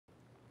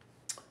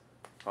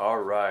All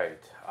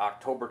right,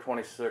 October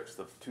 26th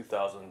of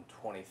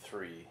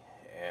 2023,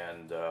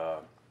 and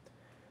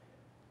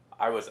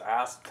I was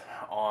asked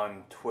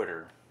on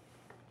Twitter,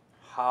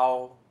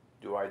 how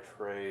do I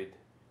trade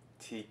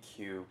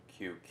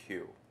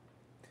TQQQ?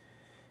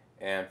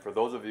 And for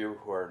those of you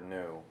who are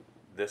new,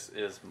 this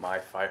is my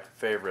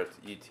favorite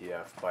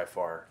ETF by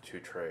far to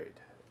trade,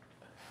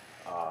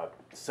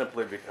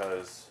 simply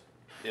because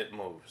it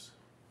moves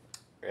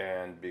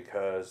and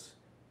because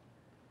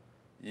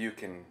you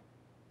can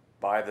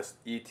buy this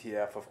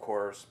ETF, of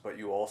course, but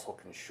you also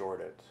can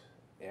short it.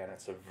 And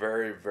it's a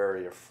very,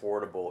 very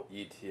affordable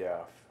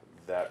ETF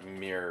that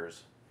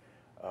mirrors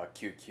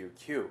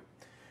QQQ.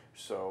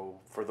 So,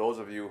 for those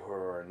of you who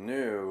are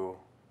new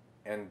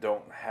and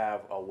don't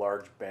have a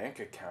large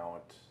bank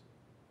account,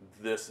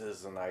 this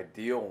is an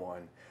ideal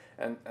one.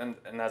 And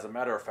as a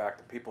matter of fact,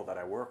 the people that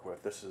I work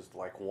with, this is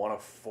like one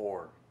of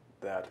four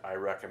that I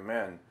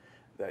recommend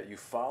that you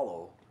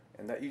follow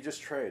and that you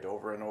just trade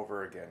over and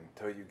over again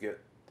until you get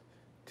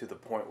to the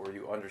point where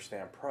you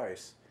understand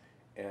price.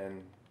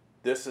 And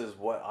this is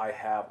what I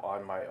have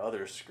on my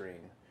other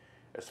screen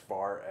as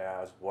far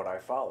as what I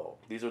follow.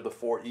 These are the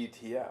four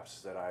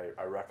ETFs that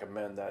I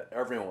recommend that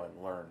everyone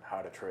learn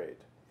how to trade.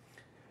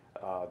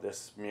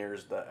 This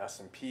mirrors the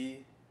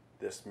S&P,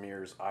 this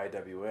mirrors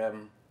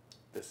IWM,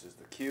 this is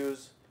the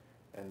Qs,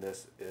 and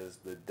this is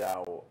the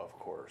Dow, of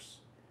course.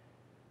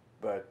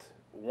 But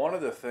one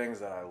of the things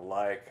that I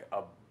like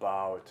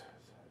about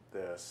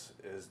this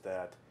is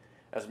that,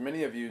 as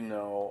many of you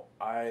know,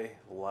 I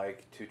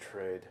like to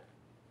trade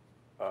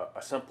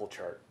a simple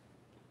chart.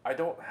 I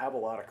don't have a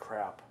lot of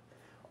crap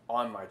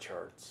on my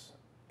charts.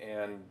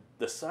 And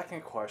the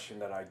second question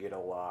that I get a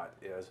lot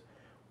is,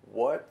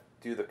 what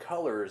do the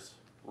colors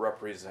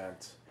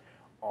represent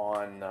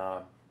on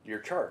your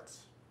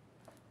charts?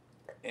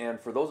 And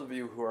for those of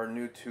you who are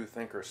new to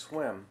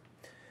Thinkorswim,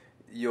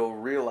 you'll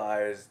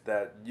realize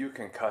that you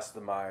can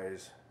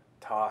customize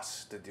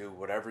TOS to do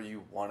whatever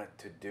you want it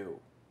to do.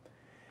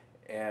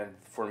 And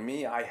for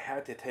me, I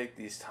had to take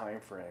these time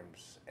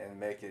frames and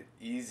make it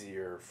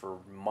easier for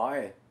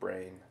my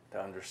brain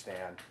to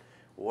understand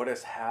what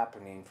is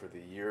happening for the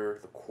year,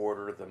 the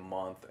quarter, the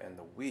month, and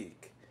the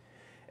week.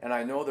 And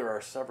I know there are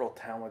several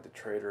talented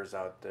traders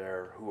out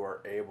there who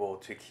are able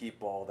to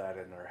keep all that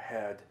in their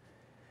head.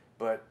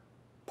 But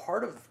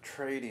part of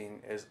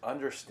trading is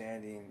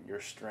understanding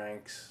your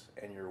strengths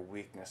and your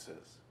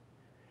weaknesses.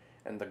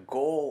 And the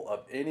goal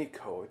of any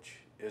coach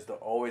is to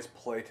always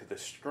play to the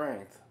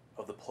strength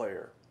of the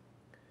player.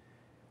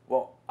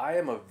 Well, I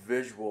am a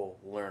visual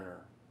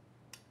learner,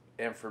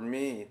 and for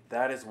me,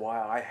 that is why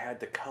I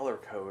had to color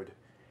code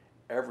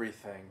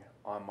everything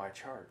on my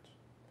chart.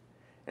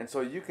 And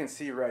so you can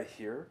see right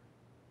here,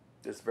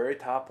 this very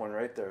top one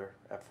right there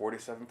at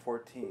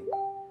 47.14,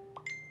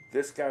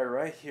 this guy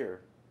right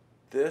here,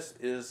 this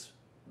is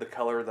the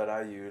color that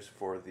I use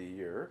for the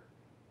year.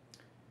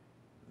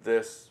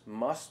 This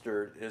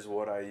mustard is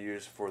what I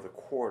use for the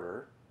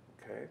quarter,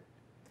 okay?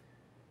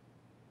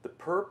 The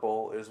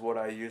purple is what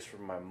I use for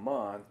my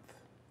month,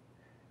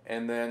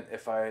 and then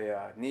if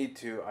I need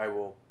to, I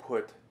will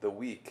put the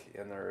week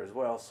in there as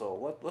well.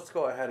 So let's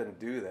go ahead and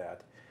do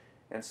that.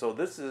 And so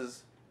this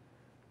is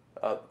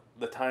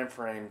the time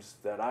frames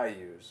that I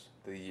use: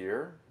 the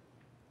year,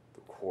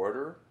 the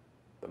quarter,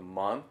 the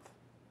month,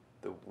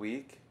 the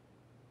week,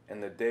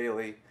 and the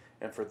daily.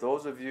 And for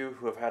those of you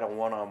who have had a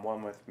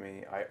one-on-one with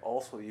me, I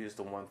also use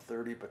the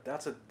 130, but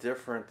that's a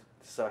different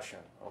session,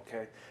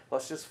 okay?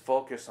 Let's just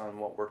focus on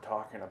what we're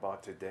talking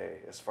about today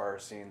as far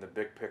as seeing the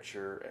big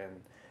picture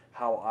and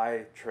how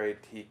I trade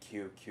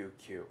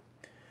TQQQ.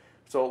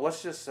 So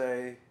let's just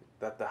say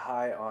that the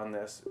high on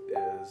this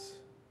is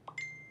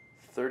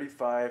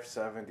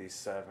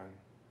 35.77.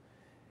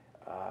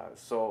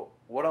 So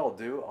what I'll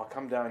do, I'll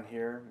come down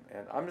here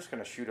and I'm just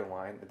going to shoot a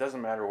line. It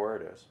doesn't matter where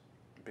it is,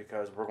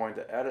 because we're going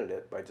to edit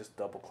it by just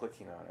double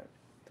clicking on it.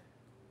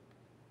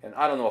 And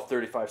I don't know if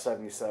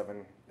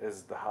 35.77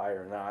 is the high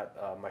or not.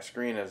 My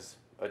screen is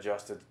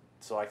adjusted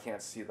so I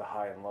can't see the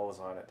high and lows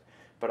on it.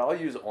 But I'll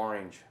use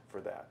orange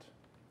for that.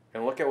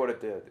 And look at what it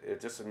did.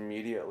 It just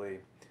immediately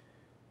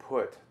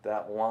put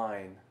that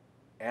line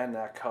and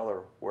that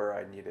color where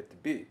I need it to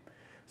be.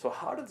 So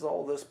how does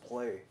all this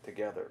play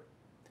together?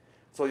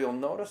 So you'll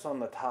notice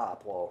on the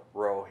top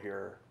row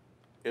here,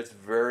 it's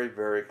very,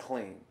 very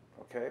clean,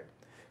 okay?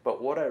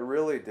 But what I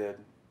really did,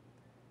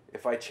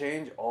 if I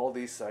change all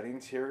these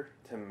settings here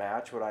to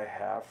match what I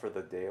have for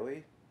the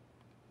daily,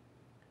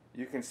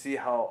 you can see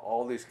how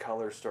all these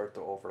colors start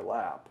to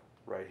overlap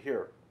right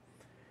here.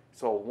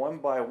 So one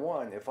by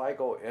one, if I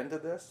go into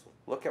this,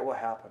 look at what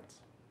happens.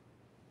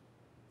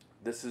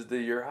 This is the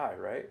year high,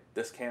 right?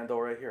 This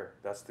candle right here,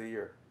 that's the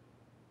year.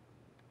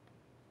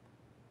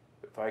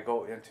 If I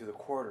go into the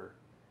quarter,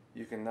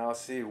 you can now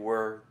see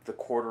where the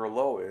quarter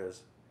low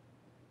is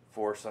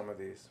for some of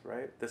these,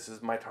 right? This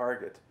is my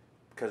target,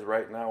 because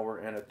right now we're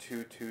in a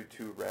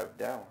 222 rev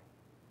down.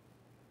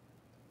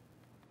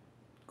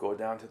 Go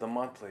down to the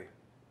monthly.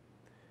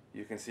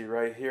 You can see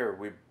right here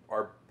we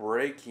are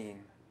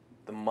breaking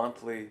the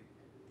monthly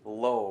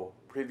low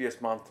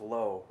previous month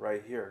low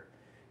right here.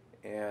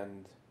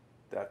 And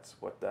that's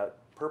what that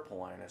purple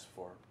line is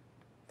for.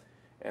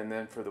 And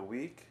then for the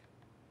week,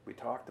 we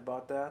talked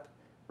about that.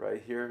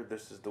 Right here,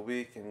 this is the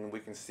week, and we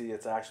can see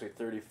it's actually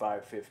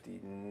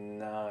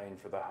 35.59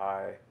 for the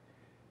high.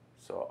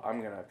 So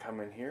I'm going to come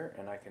in here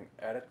and I can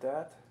edit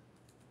that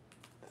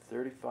to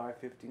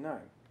 35.59.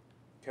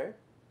 Okay?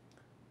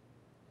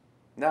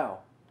 Now,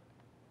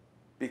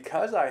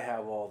 because I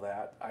have all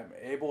that, I'm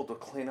able to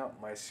clean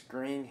up my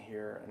screen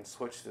here and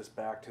switch this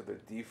back to the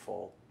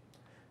default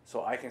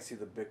so I can see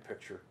the big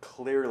picture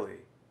clearly.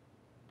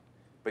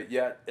 But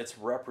yet it's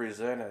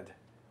represented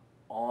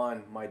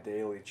on my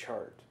daily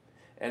chart.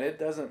 And it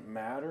doesn't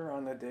matter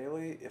on the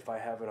daily if I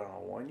have it on a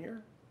 1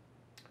 year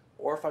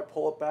or if I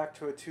pull it back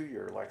to a 2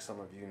 year, like some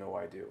of you know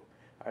I do.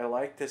 I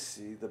like to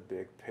see the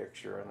big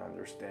picture and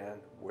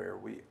understand where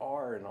we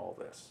are in all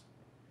this.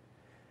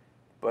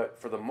 But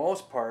for the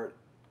most part,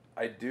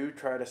 I do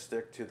try to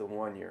stick to the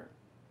 1 year.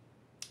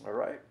 All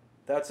right,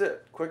 that's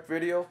it. Quick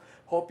video.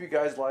 Hope you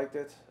guys liked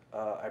it.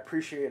 I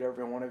appreciate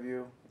every one of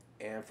you.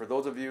 And for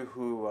those of you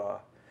who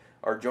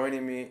are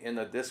joining me in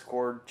the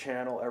Discord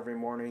channel every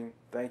morning,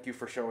 thank you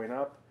for showing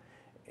up.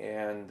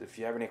 And if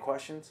you have any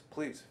questions,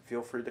 please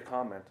feel free to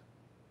comment.